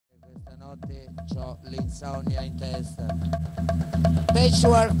stanotte c'ho l'insonnia in testa.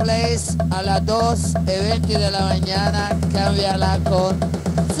 Patchwork Place alla 2:20 de la mañana, cámbiala con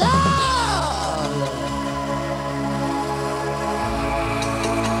Sol.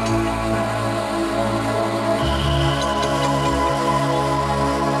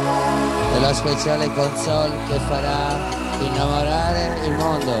 È la speciale console che farà innamorare il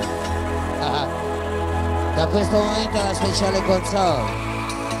mondo. Da questo momento è la speciale console.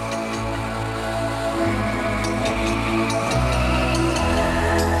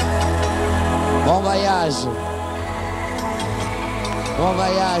 Bon voyage. Bon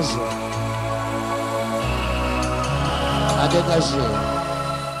voyage. À dégager.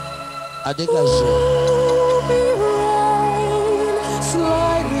 À dégager.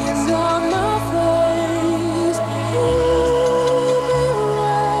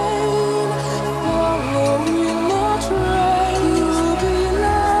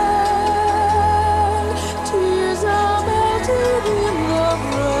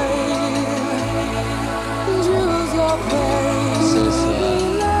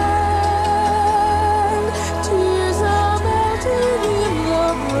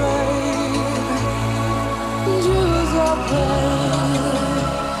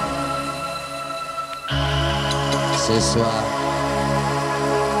 Ce soir,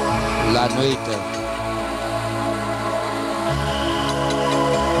 la nuit.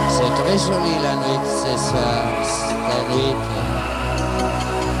 C'est très joli la nuit ce soir, la nuit.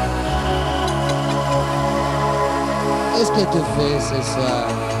 Qu'est-ce que tu fais ce soir?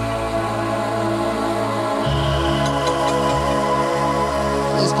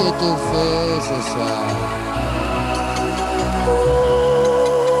 Qu'est-ce que tu fais ce soir?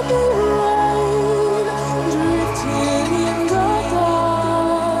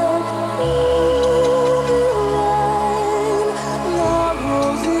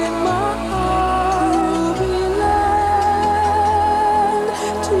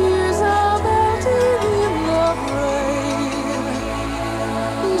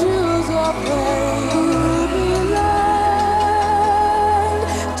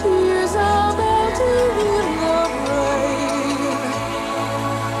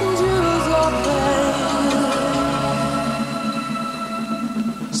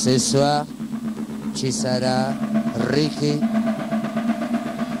 Ce soir, ci sarà Ricky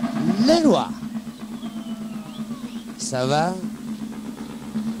Leroy. Ça va?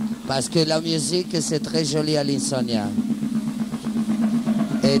 Parce que la musique c'est très joli à l'Insomnia.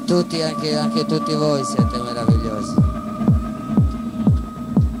 E tutti, anche tutti voi siete meravigliosi.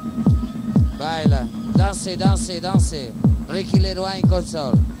 Baila, dansez, dansez, dansez. Ricky Leroy in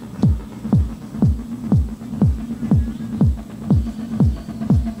console.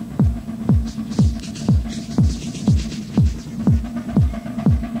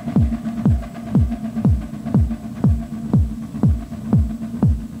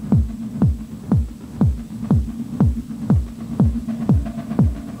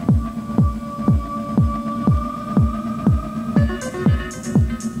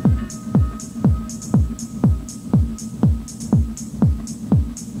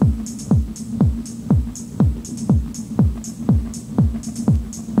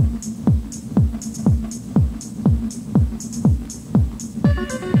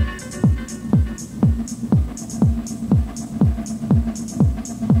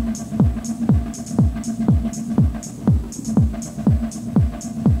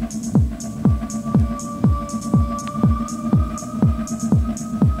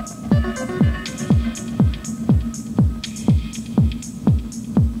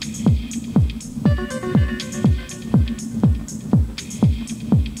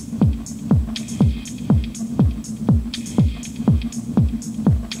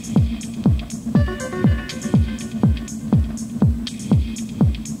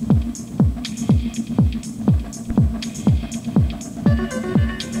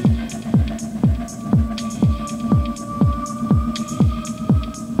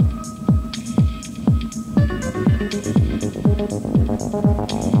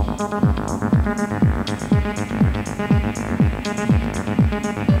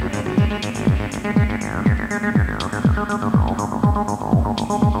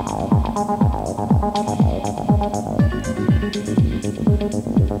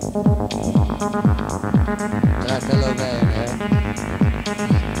 Trattalo bene.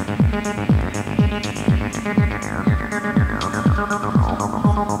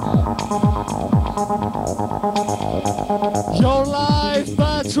 Your life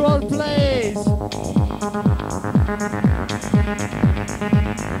patrol place.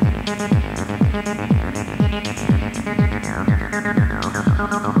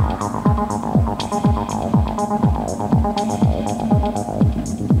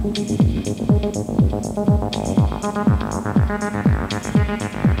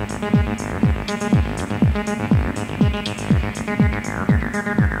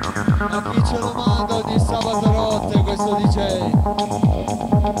 nostro DJ.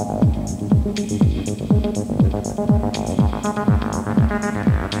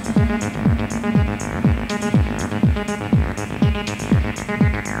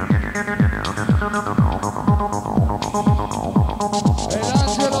 E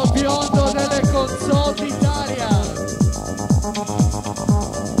l'angelo biondo delle console d'Italia.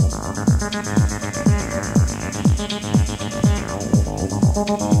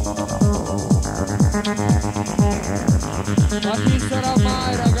 Ma chi sarà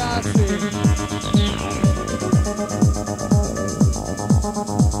mai, ragazzi?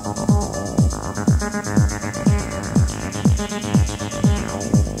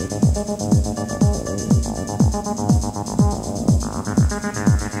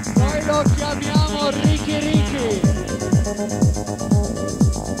 Noi lo chiamiamo Ricky Ricky.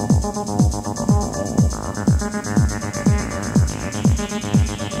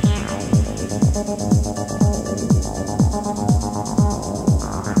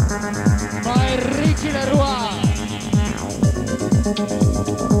 Ma è Ricky Leroy.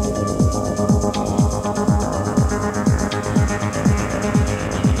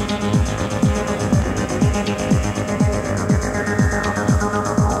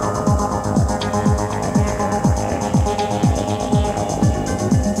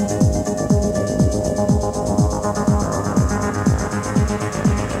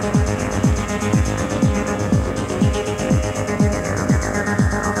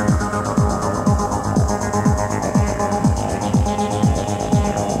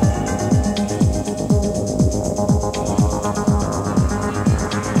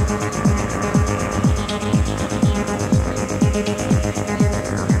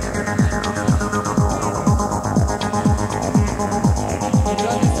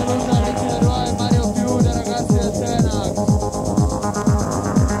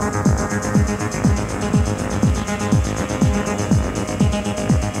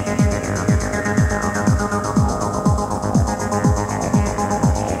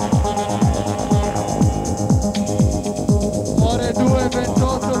 Ore 2 e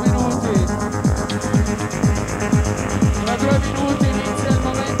 28 minuti. Tra 2 minuti inizia il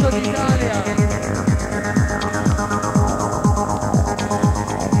momento d'Italia.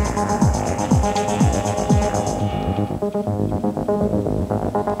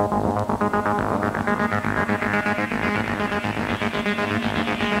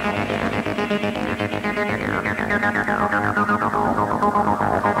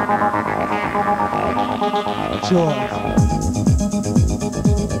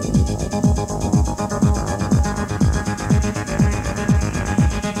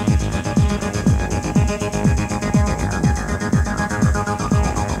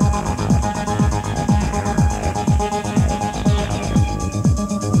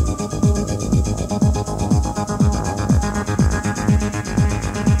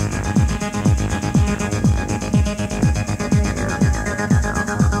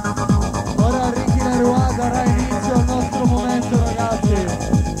 Ora Ricky Leroy darà inizio al nostro momento, ragazzi.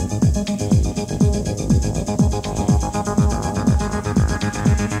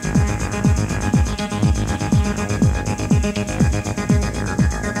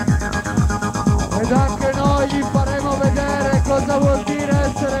 Ed anche noi gli faremo vedere cosa vuol dire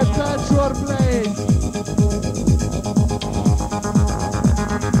essere Patchwork Place.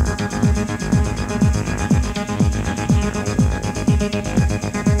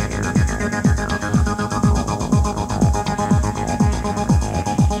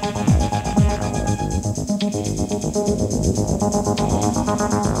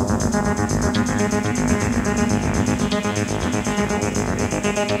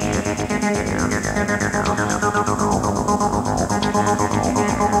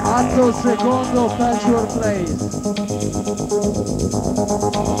 Atto secondo, Patchwork Place.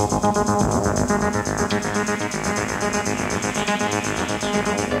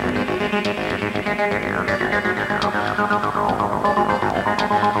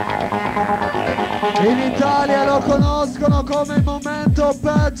 In Italia lo conoscono come il momento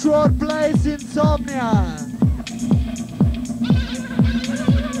Patchwork Place Insomnia.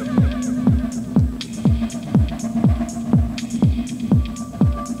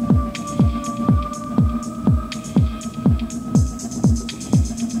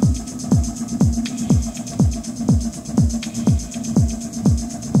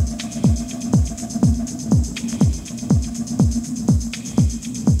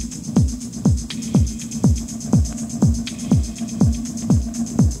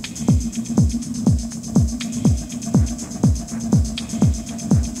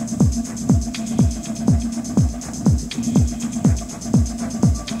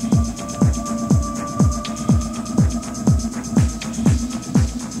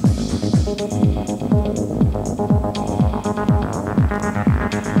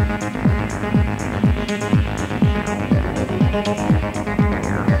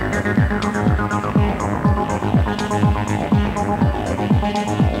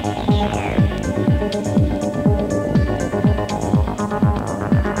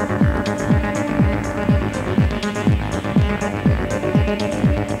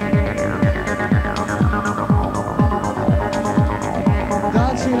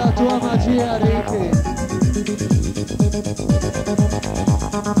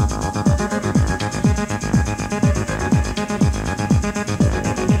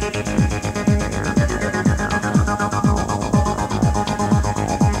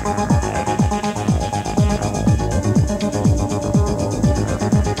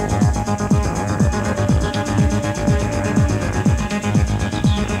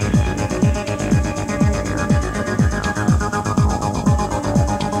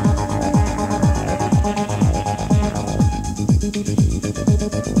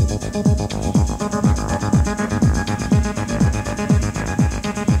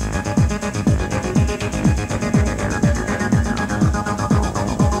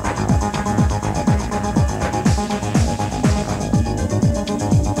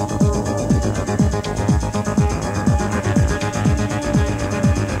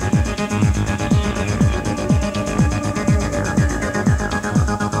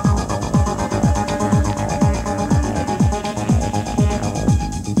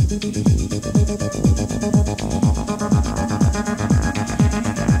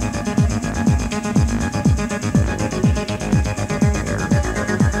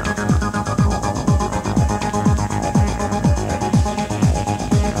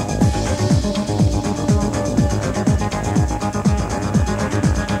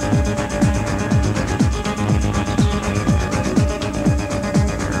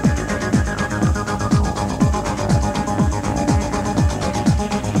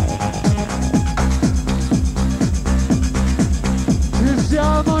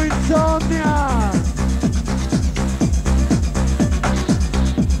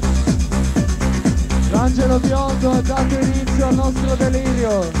 nero biondo ha dato inizio al nostro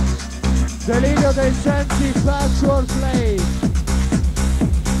delirio. Delirio dei sensi, Patchwork Play.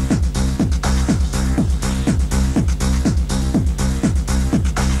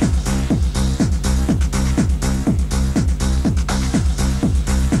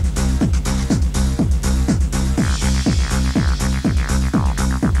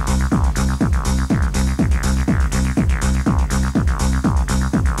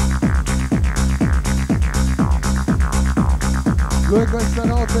 Lui questa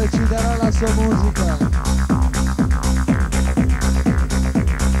notte ci darà la sua musica.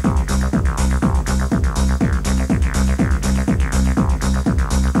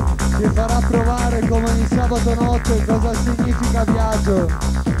 Ci farà provare come ogni sabato notte cosa significa viaggio.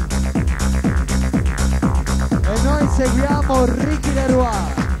 E noi seguiamo Ricky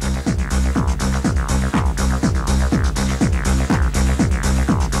Leroy.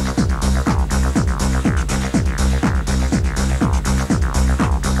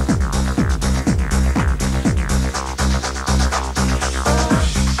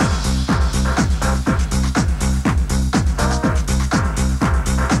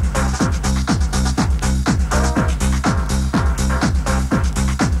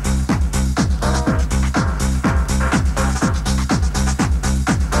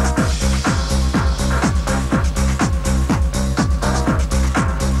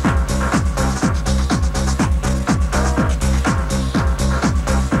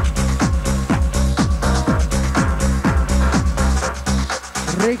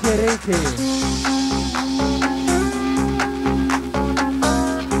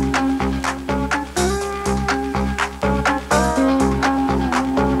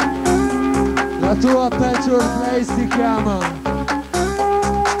 La tua Patchwork Play si chiama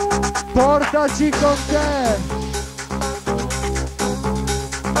Portaci con te.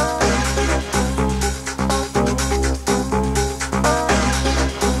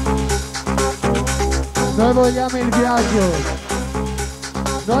 Noi vogliamo il viaggio,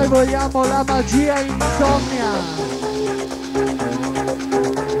 noi vogliamo la magia Insomnia.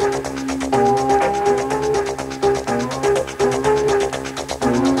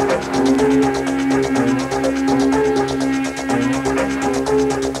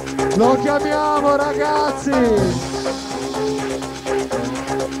 Lo chiamiamo, ragazzi!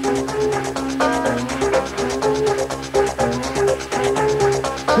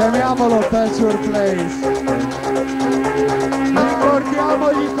 Chiamiamolo Patchwork Place.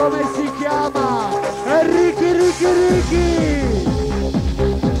 Ricordiamogli come si chiama. È Ricky Ricky Ricky.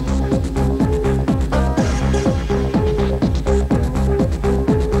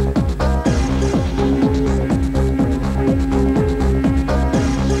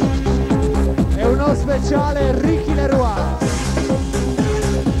 È uno speciale Ricky Leroy.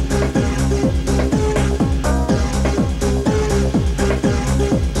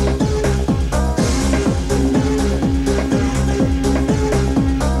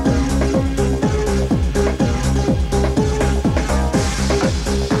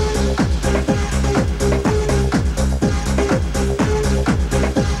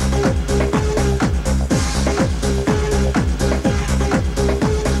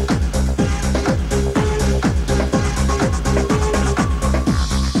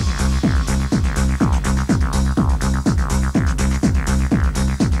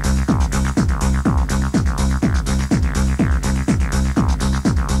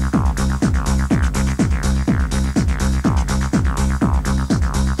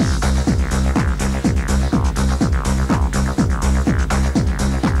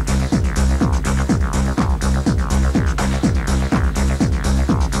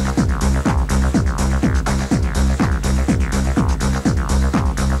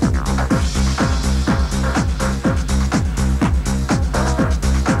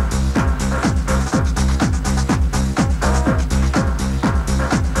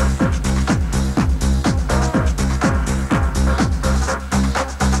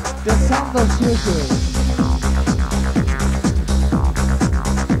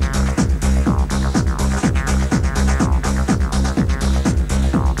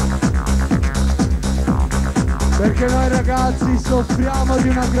 Perché noi ragazzi soffriamo di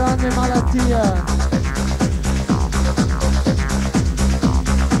una grande malattia.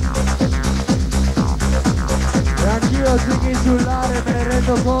 E anch'io Ziggy sull'aria me ne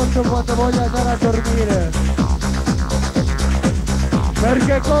rendo conto quando voglio andare a dormire.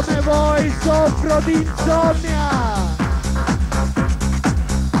 Perché come voi soffro di insonnia.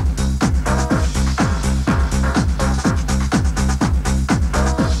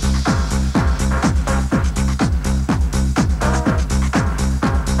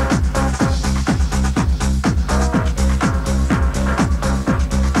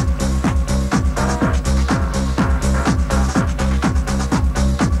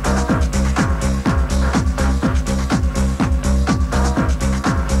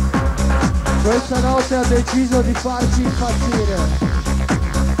 Questa notte ha deciso di farci impazzire.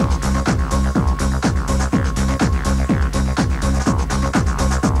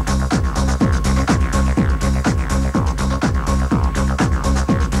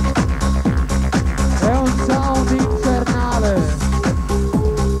 È un sound infernale.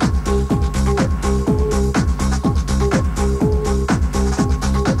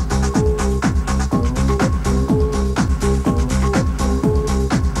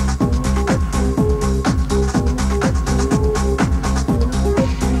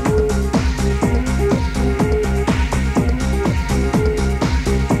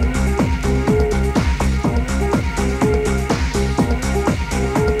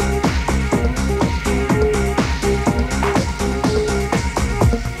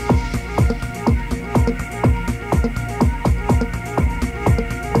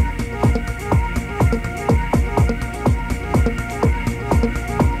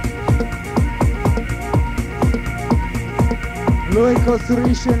 Lui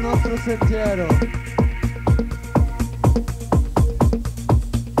costruisce il nostro sentiero.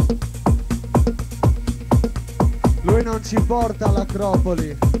 Lui non ci porta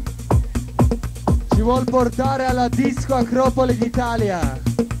all'Acropoli, ci vuol portare alla disco Acropoli d'Italia.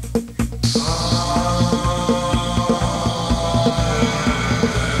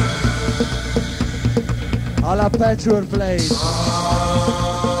 Alla Patchwork Place.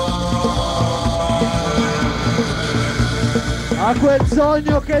 A quel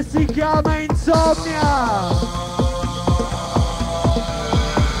sogno che si chiama Insomnia!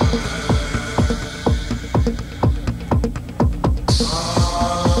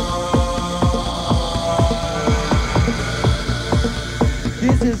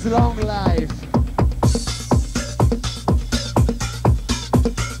 This is long life.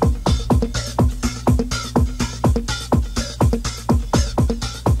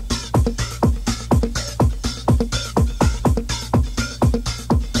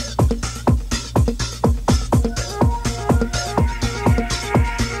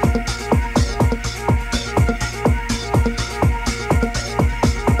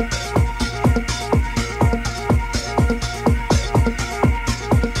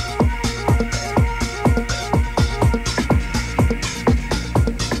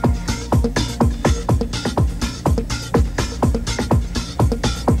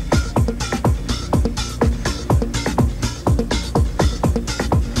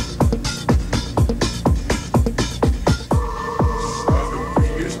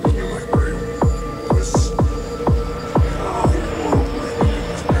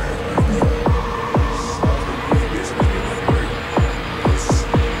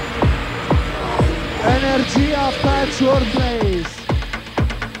 Energia Patchwork Place.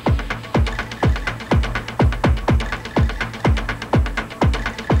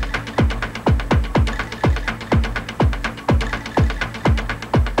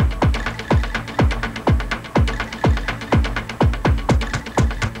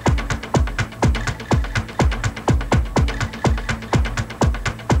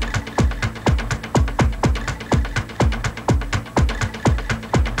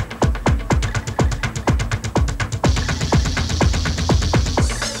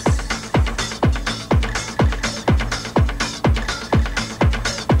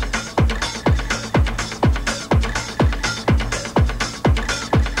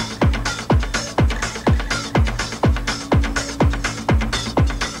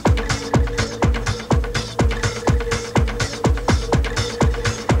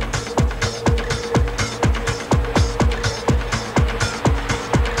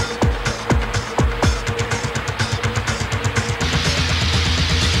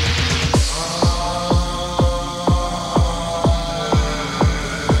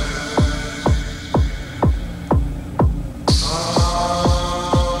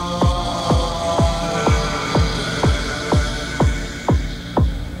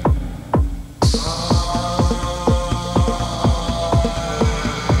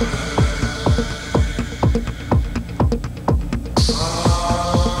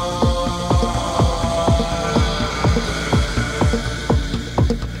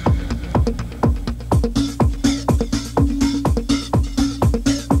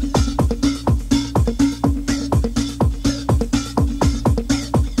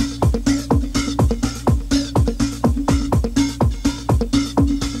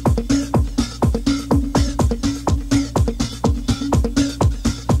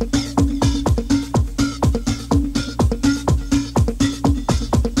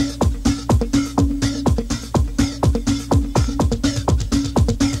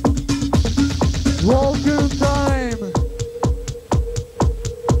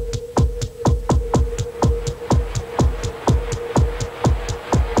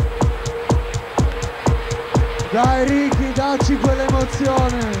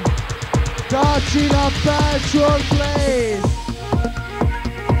 Tacci la Patchwork Place.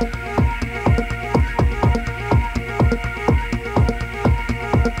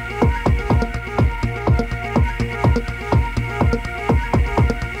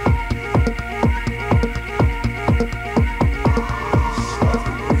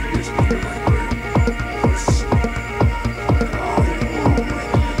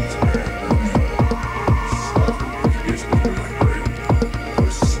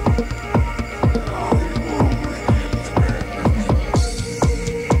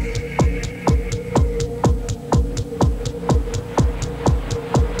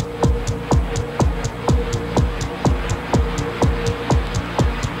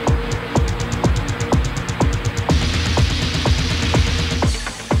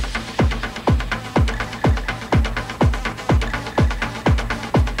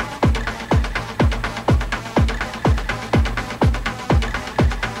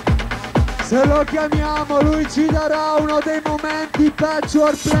 Se lo chiamiamo lui ci darà uno dei momenti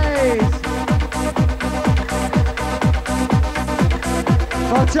Patchwork Place.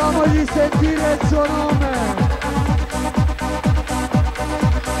 Facciamogli sentire il suo nome.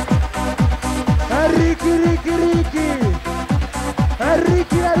 È Ricky. È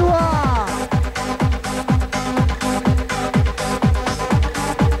Ricky Leroy.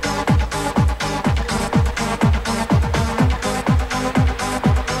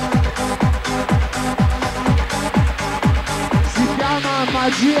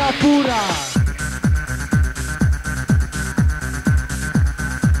 Magia pura.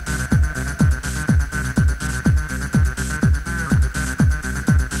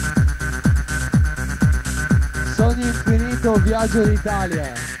 Sogno infinito, viaggio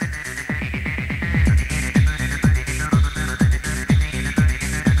d'Italia.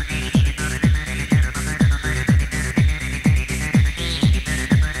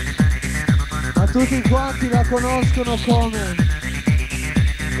 Ma tutti quanti la conoscono come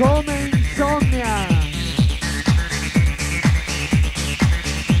Insomnia.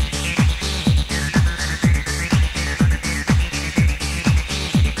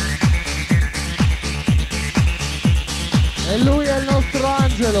 E lui è il nostro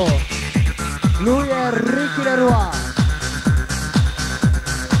angelo, lui è Ricky Leroy.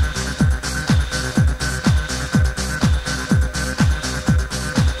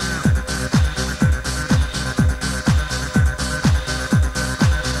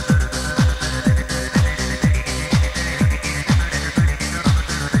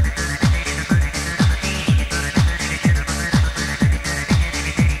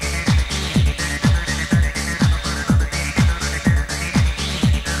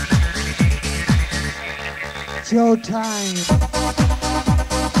 Showtime.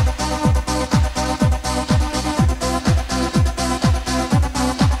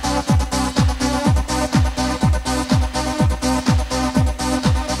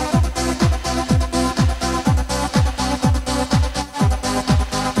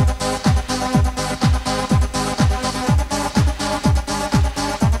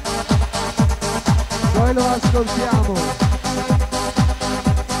 Noi lo ascoltiamo,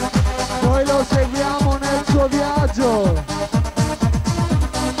 noi lo seguiamo nel suo viaggio.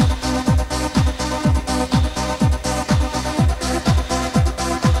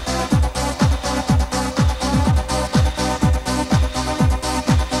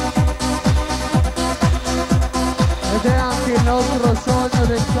 Ed è anche il nostro sogno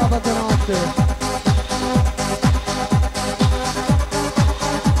del sabato notte.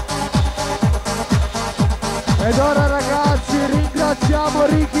 Ed ora ragazzi ringraziamo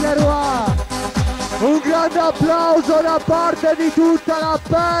Ricky Leroy. Un grande applauso da parte di tutta la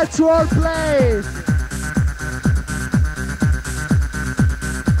Patchwork Place.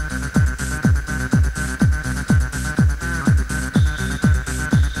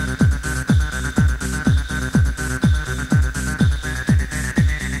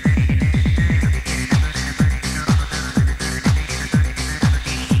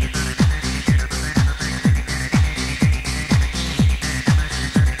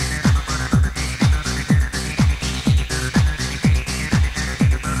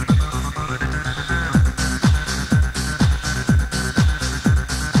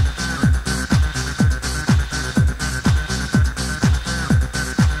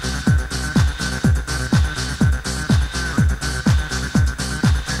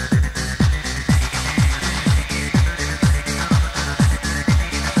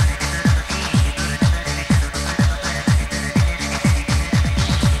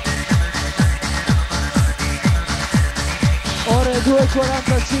 Ore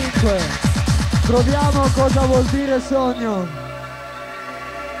 2:45. Proviamo cosa vuol dire sogno.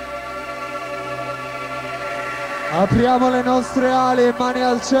 Apriamo le nostre ali e mani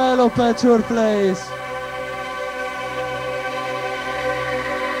al cielo, Patchwork Place.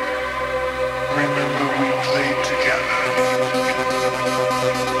 Remember we played together.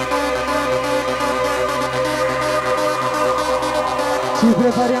 Ci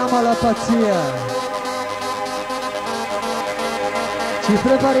prepariamo alla pazzia. Ci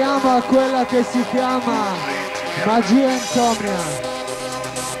prepariamo a quella che si chiama magia Insomnia.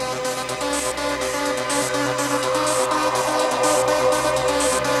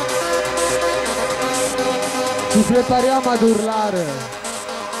 Ci prepariamo ad urlare.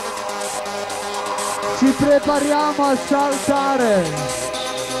 Ci prepariamo a saltare.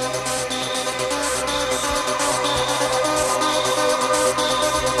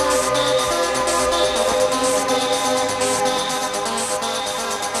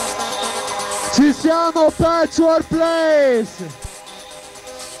 Ci siamo, Patchwork Place!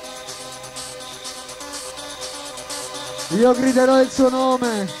 Io griderò il suo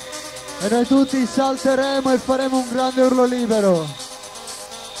nome e noi tutti salteremo e faremo un grande urlo libero.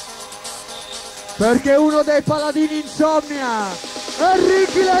 Perché uno dei paladini Insomnia è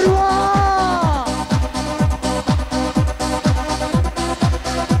Ricky Leroy!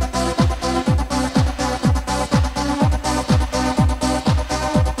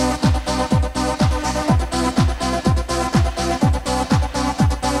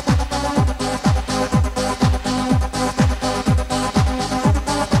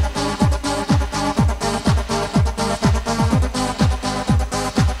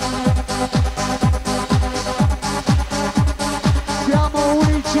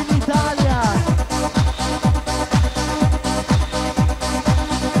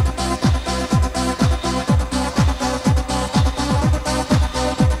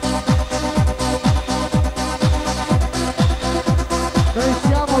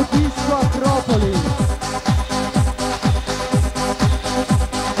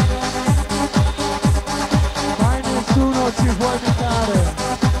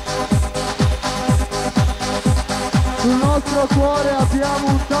 Sul nostro cuore abbiamo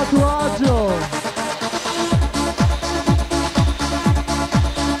un tatuaggio.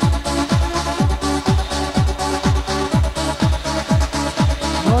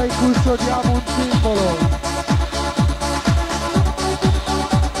 Noi custodiamo un simbolo.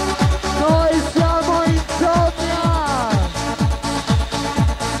 Noi siamo Insomnia.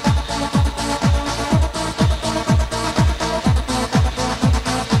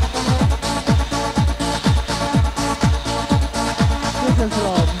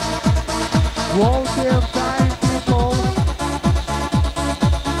 Walking time people.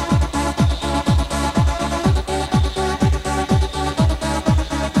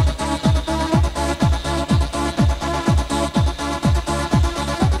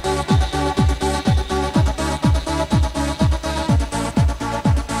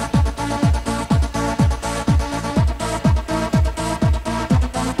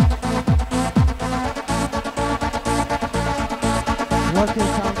 Walking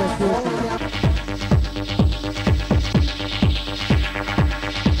time people.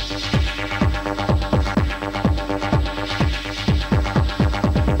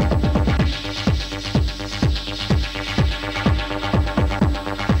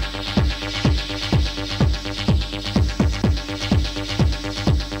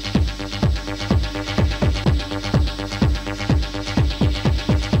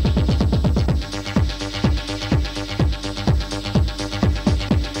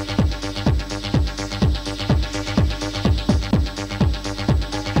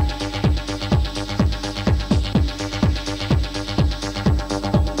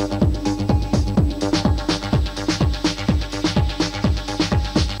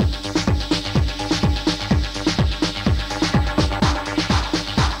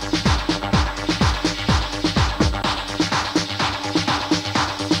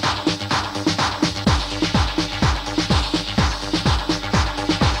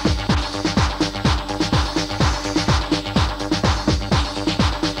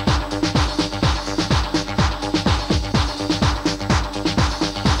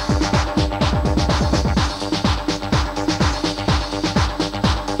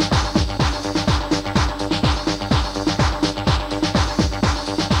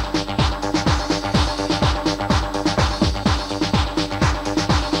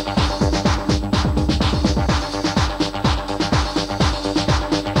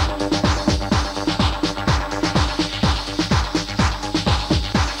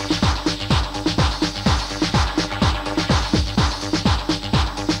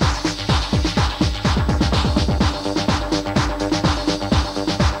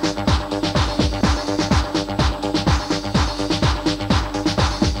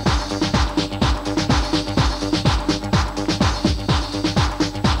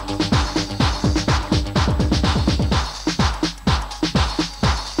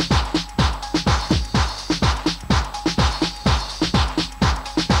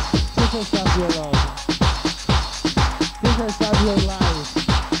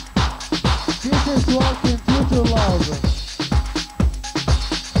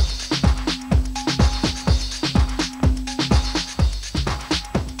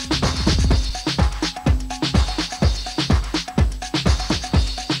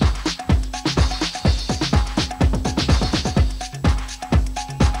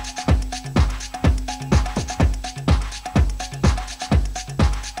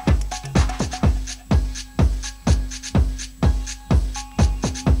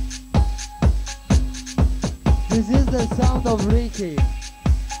 Ricky.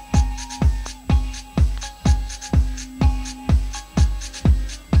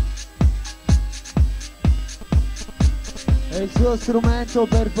 E il suo strumento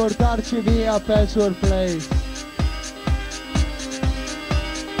per portarci via a Patchwork Place.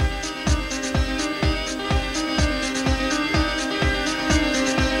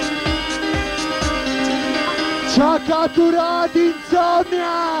 Ci ha catturato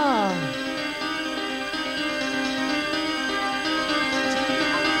Insomnia!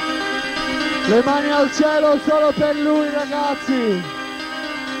 Le mani al cielo solo per lui, ragazzi!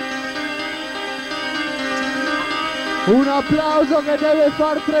 Un applauso che deve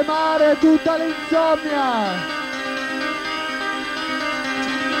far tremare tutta l'Insomnia!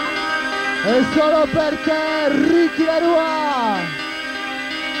 E solo per te, Ricky Leroy!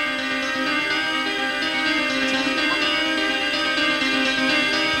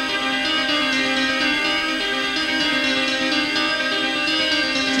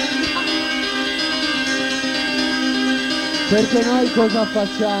 Perché noi cosa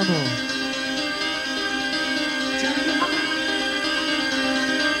facciamo?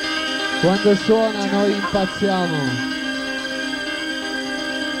 Quando suona noi impazziamo.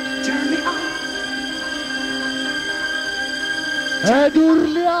 Ed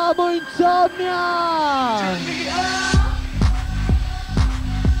urliamo Insomnia!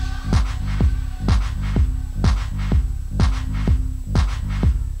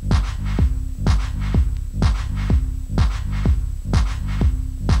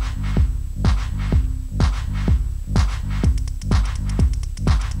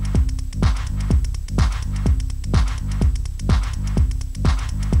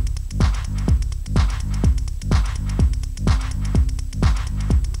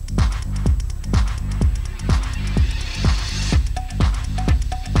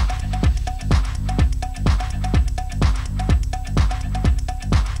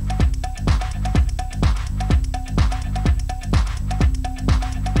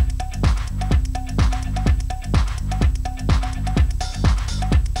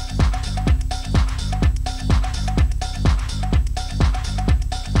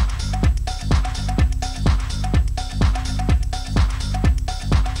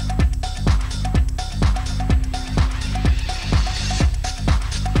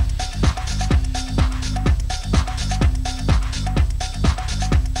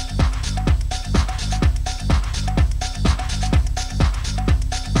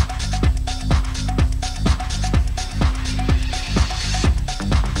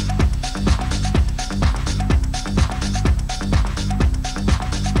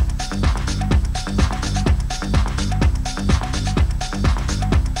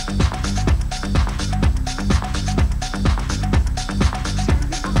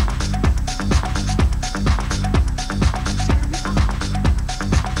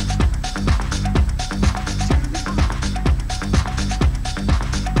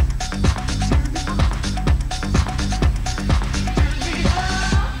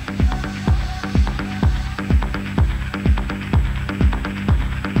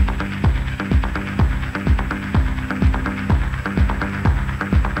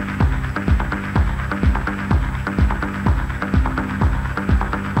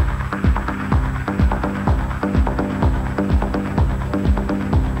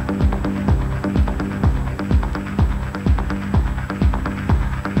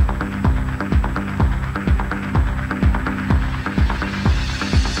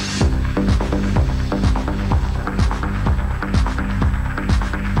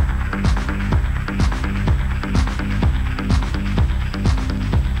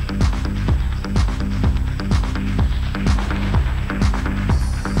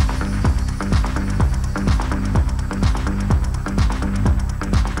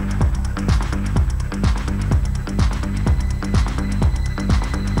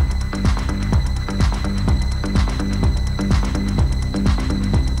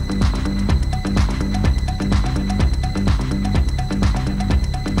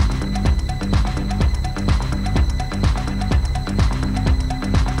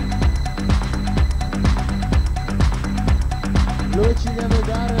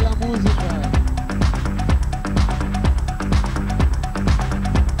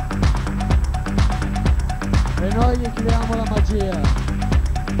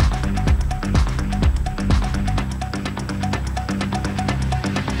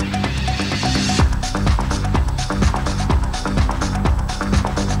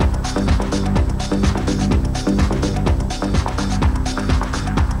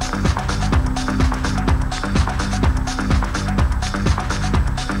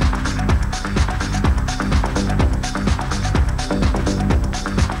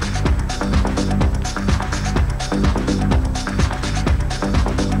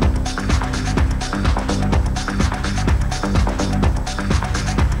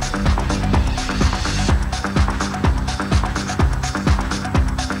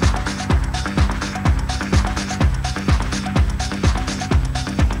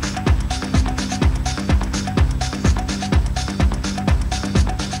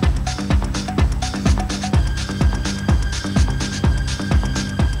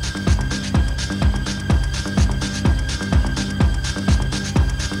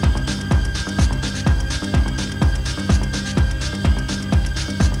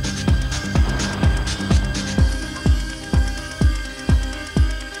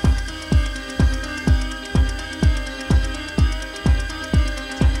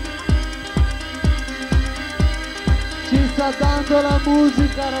 esaltando la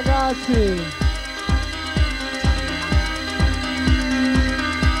musica, ragazzi.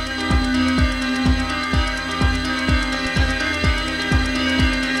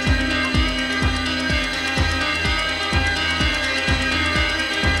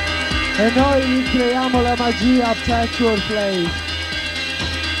 E noi ricreiamo la magia Patchwork Place.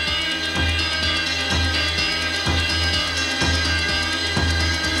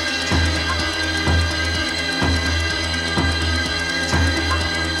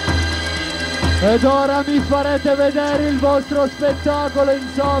 Ed ora mi farete vedere il vostro spettacolo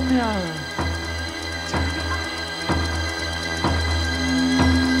Insomnia.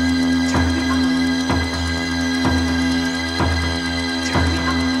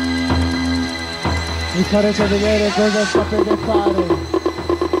 Mi farete vedere cosa sapete fare.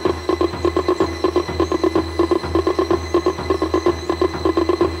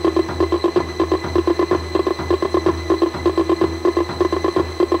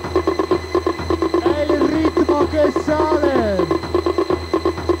 Che sale!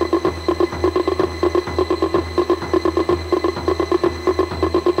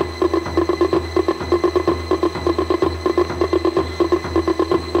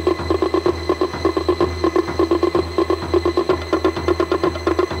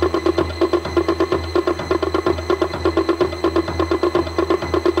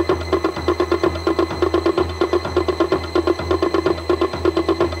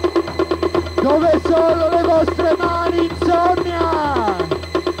 Dove sono le vostre mani, Insomnia?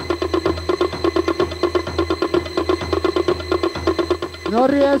 Non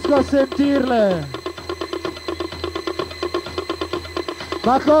riesco a sentirle.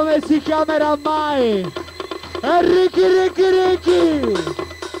 Ma come si chiamerà mai? È Ricky Ricky Ricky!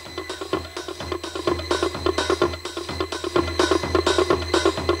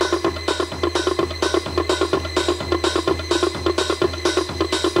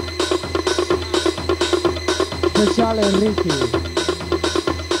 Speciale Ricky.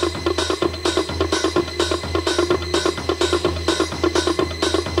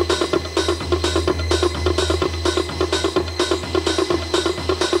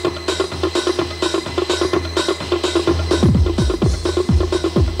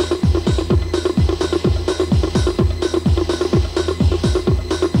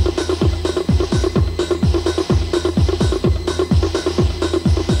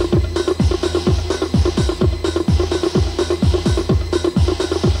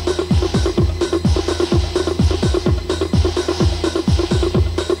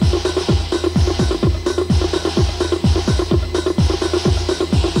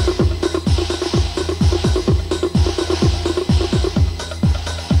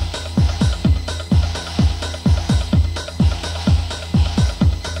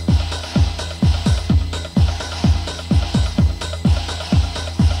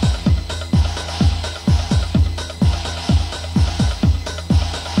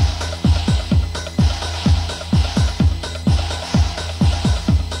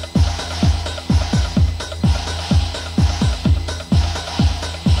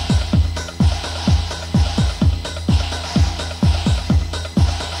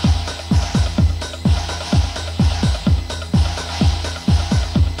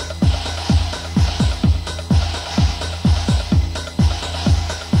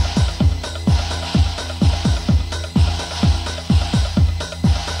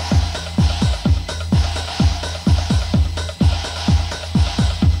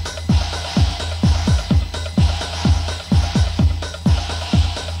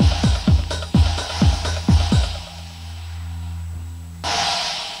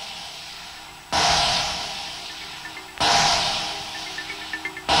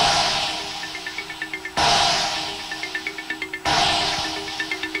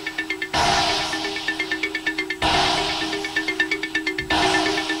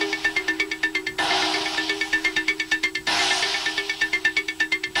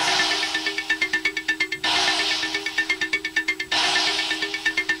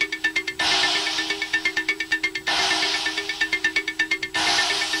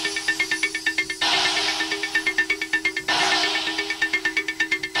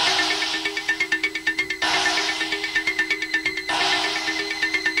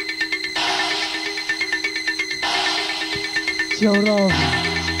 C'è un rock.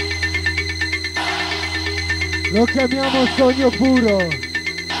 Lo chiamiamo sogno puro.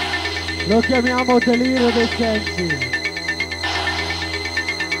 Lo chiamiamo delirio dei sensi.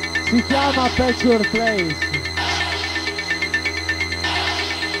 Si chiama Patchwork Place.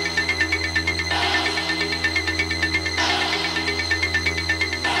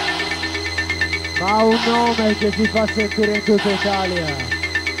 Ma ha un nome che si fa sentire in tutta Italia.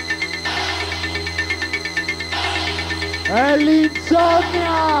 È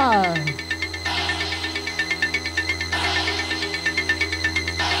l'Insomnia!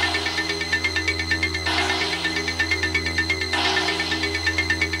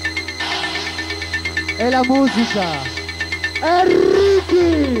 E la musica è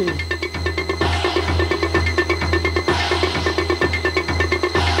Ricky!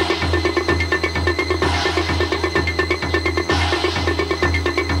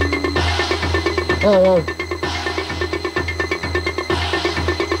 Oh.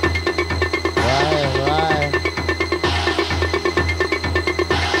 Right.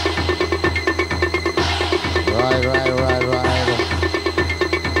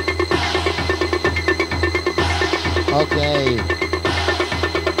 Okay.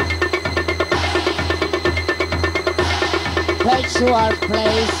 Patchwork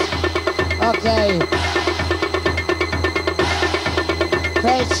place. Okay.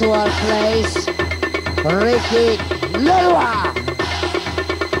 Patchwork place. Ricky Leroy.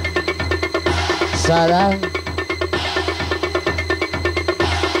 Sarah.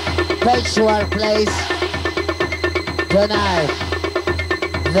 Patchwork place. Tonight.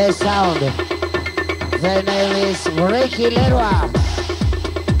 The sound. The name is Ricky Leroy.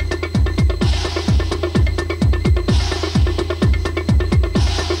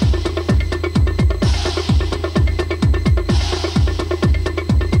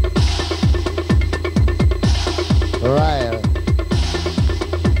 Right.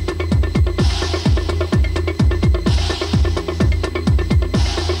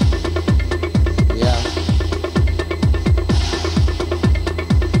 Yeah.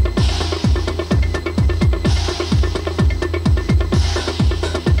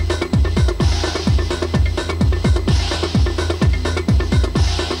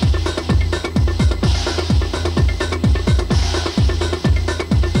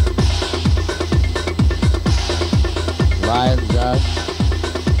 Right, Josh.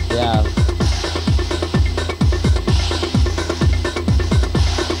 Yeah.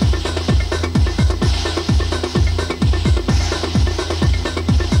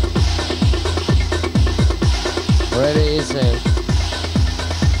 Ready, easy.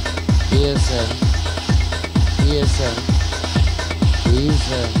 Easy. Easy.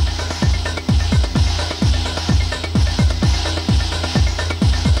 Easy.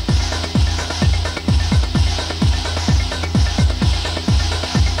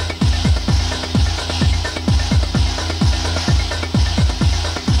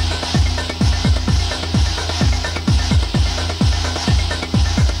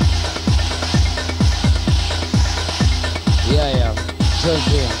 Yeah.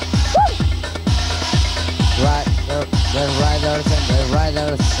 Georgia. Right, the riders and the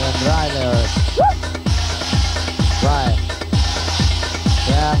riders and riders. Right.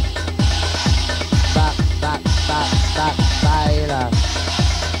 Yeah. Baila.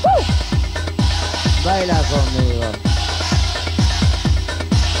 Baila conmigo.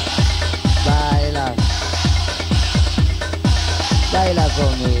 Baila. Baila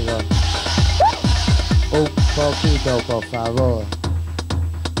conmigo. Un poquito, por favor.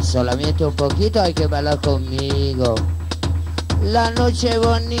 Solamente un poquito, hay que bailar conmigo. La noche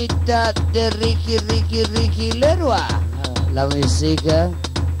bonita de Ricky Leroy. La música.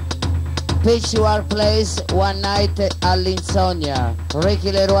 Patchwork Place, One Night all'Insomnia.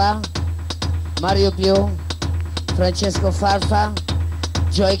 Ricky Leroy, Mario Più, Francesco Farfa,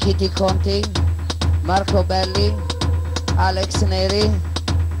 Joy Kitty Conti, Marco Belli, Alex Neri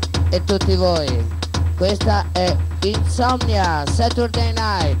e tutti voi. Questa è Insomnia, Saturday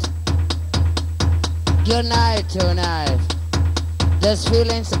night. Good night tonight. This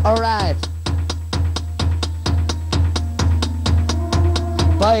feeling's alright.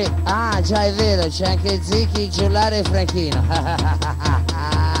 Poi, già è vero, c'è anche Zicchi, Giullare e Franchino.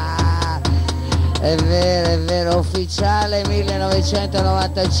 È vero, ufficiale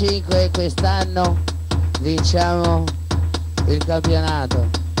 1995 e quest'anno vinciamo il campionato.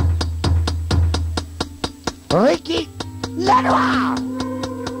 Ricky Leroy,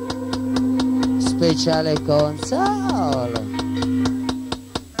 speciale console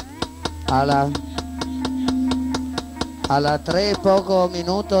alla 3 poco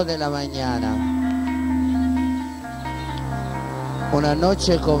minuto della mañana. Una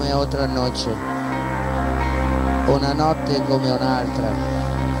noche come otra noche, una notte come un'altra.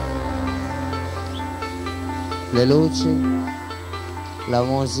 Le luci, la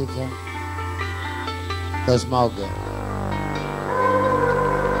musica, lo smog.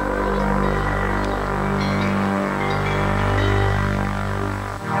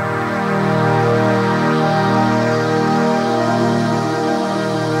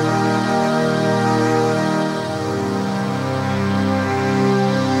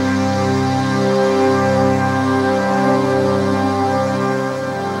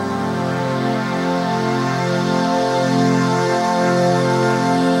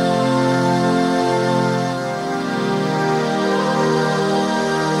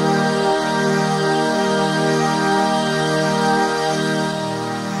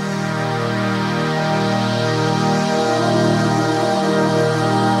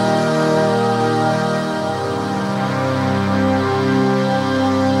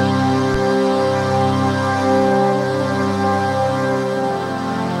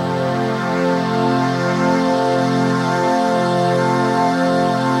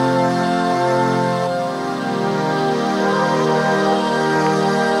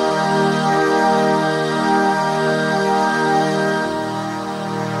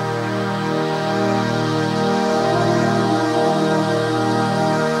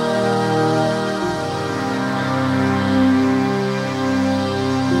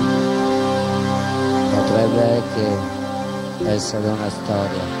 che essere una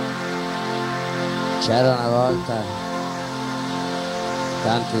storia. C'era una volta,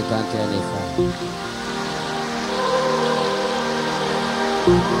 tanti anni fa.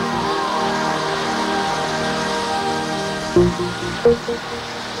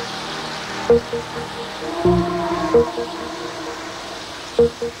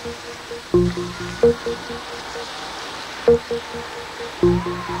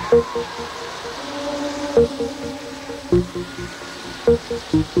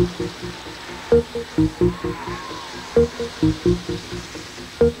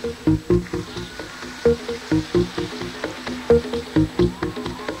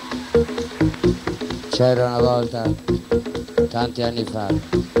 C'era una volta, tanti anni fa.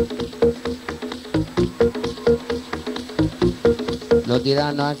 Lo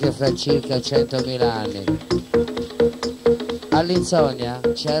diranno anche fra circa 100.000 anni. All'Insomnia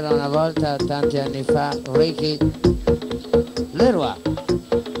c'era una volta, tanti anni fa, Ricky Leroy,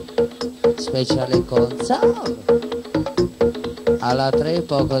 speciale con sound, alla 3 y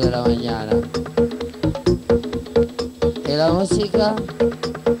poco della mañana. E la musica?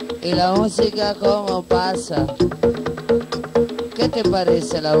 ¿Y la música cómo pasa? ¿Qué te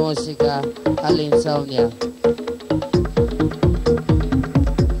parece la música all'Insomnia?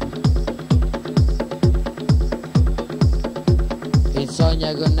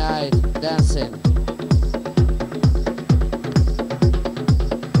 Insomnia, good night, dancing.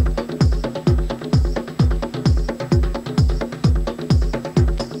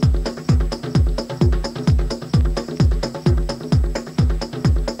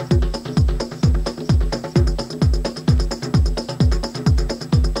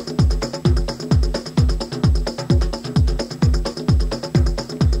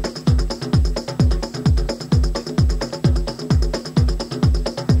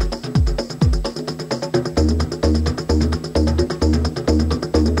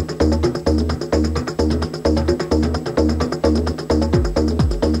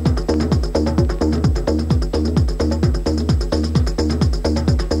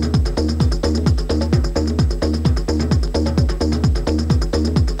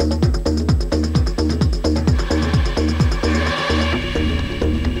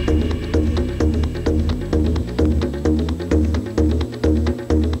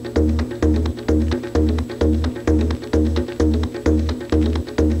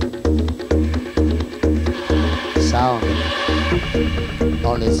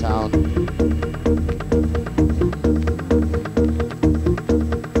 Only sound.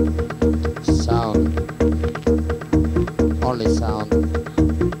 Sound. Only sound.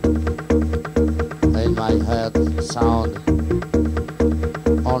 In my head, sound.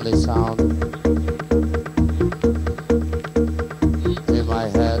 Only sound. In my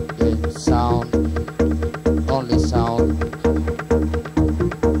head, sound. Only sound.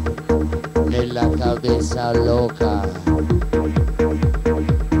 Nella cabeza loca.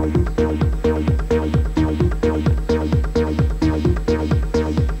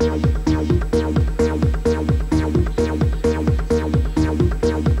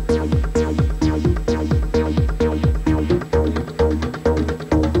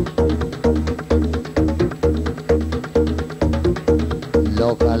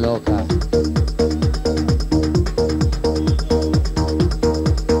 Loca, loca.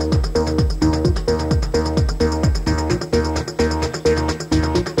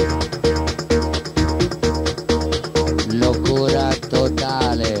 Locura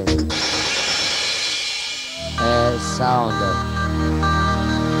totale. È sound.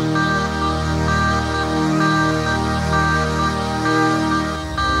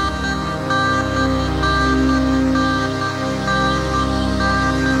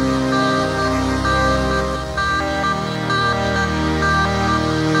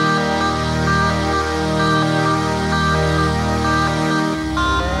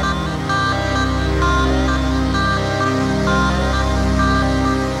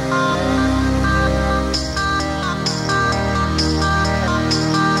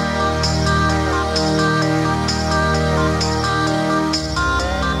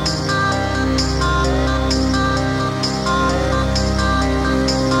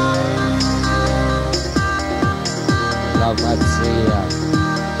 La pazzia.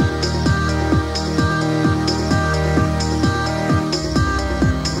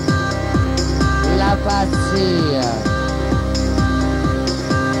 La pazzia.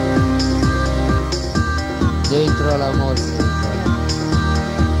 Dentro la musica.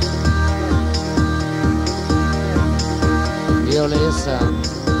 Io listen.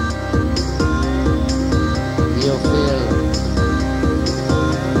 Io feel.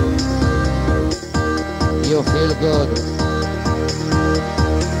 Io feel. good.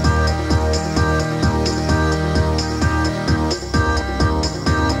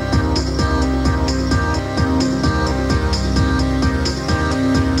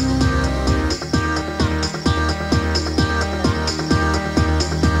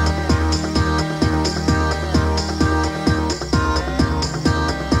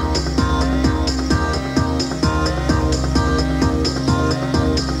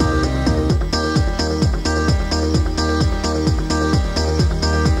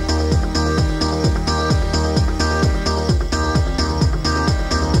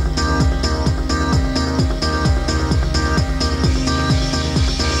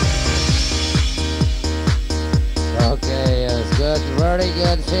 Okay, it's good, very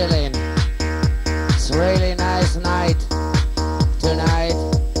good feeling. It's really nice night tonight.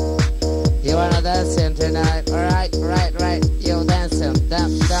 You wanna dancing tonight? Alright, right. You dancing,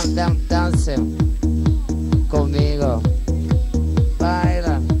 dancing conmigo.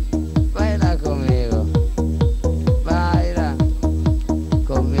 Baila conmigo. Baila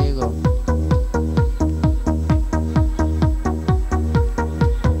conmigo.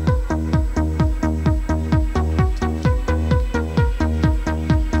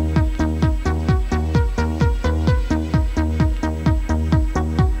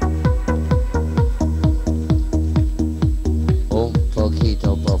 Un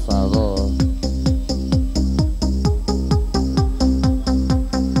poquito, por favor.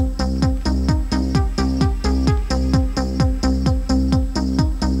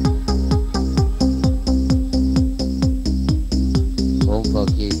 Un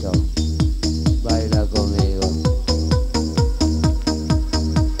poquito. Baila conmigo.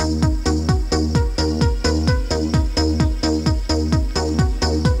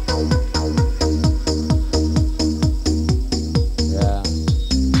 Yeah.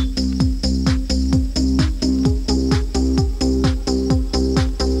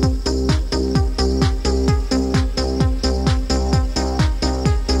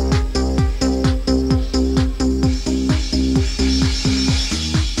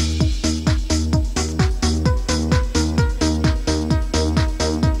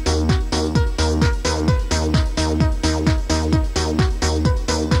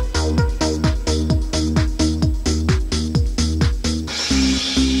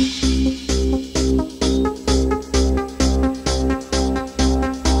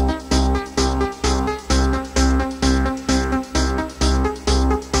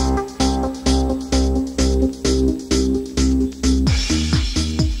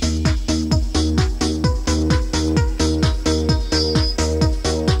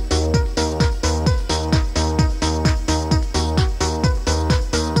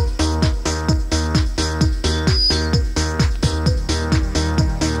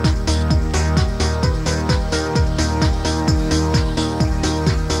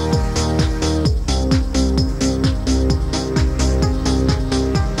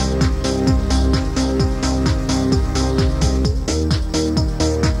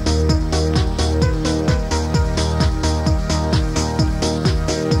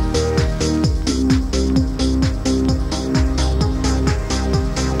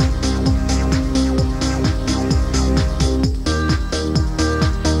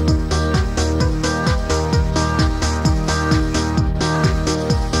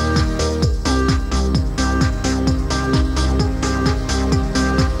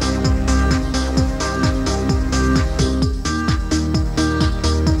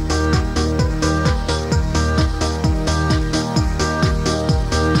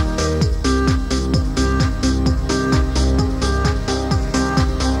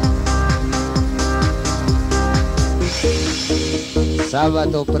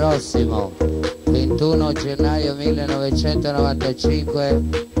 Sabato prossimo, 21 gennaio 1995,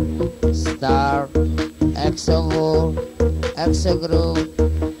 Star Exo-Groove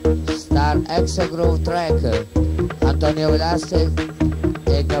Track, Antonio Velasquez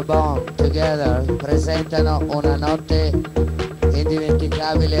e Gabon Together presentano una notte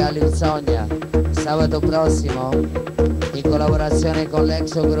indimenticabile all'Insomnia. Sabato prossimo, in collaborazione con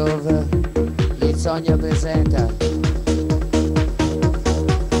l'Exo-Groove, l'Insomnia presenta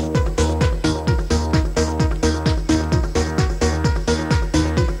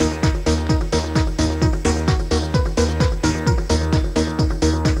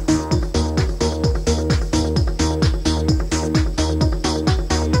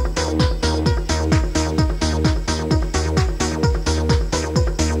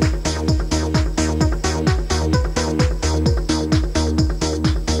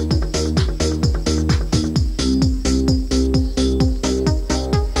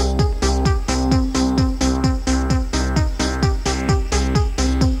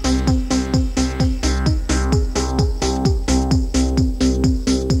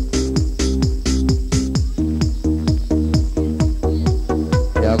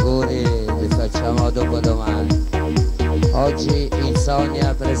siamo a dopodomani. Oggi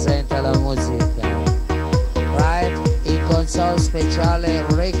Insomnia presenta la musica. Right, in console speciale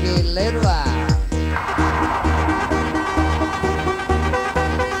Ricky Leroy.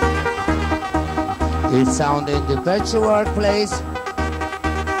 Il sound in the patchwork place.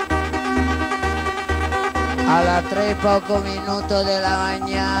 Alla 3 poco minuto della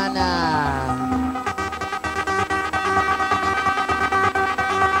mañana.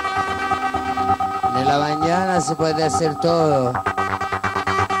 Nella mañana se puede hacer todo.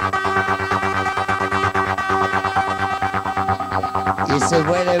 Y se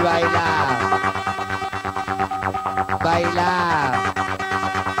puede bailar. Bailar.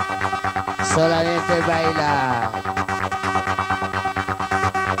 Solamente bailar.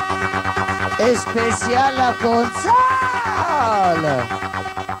 Especial la console.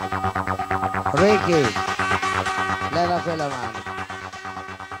 Ricky, leva quella mano.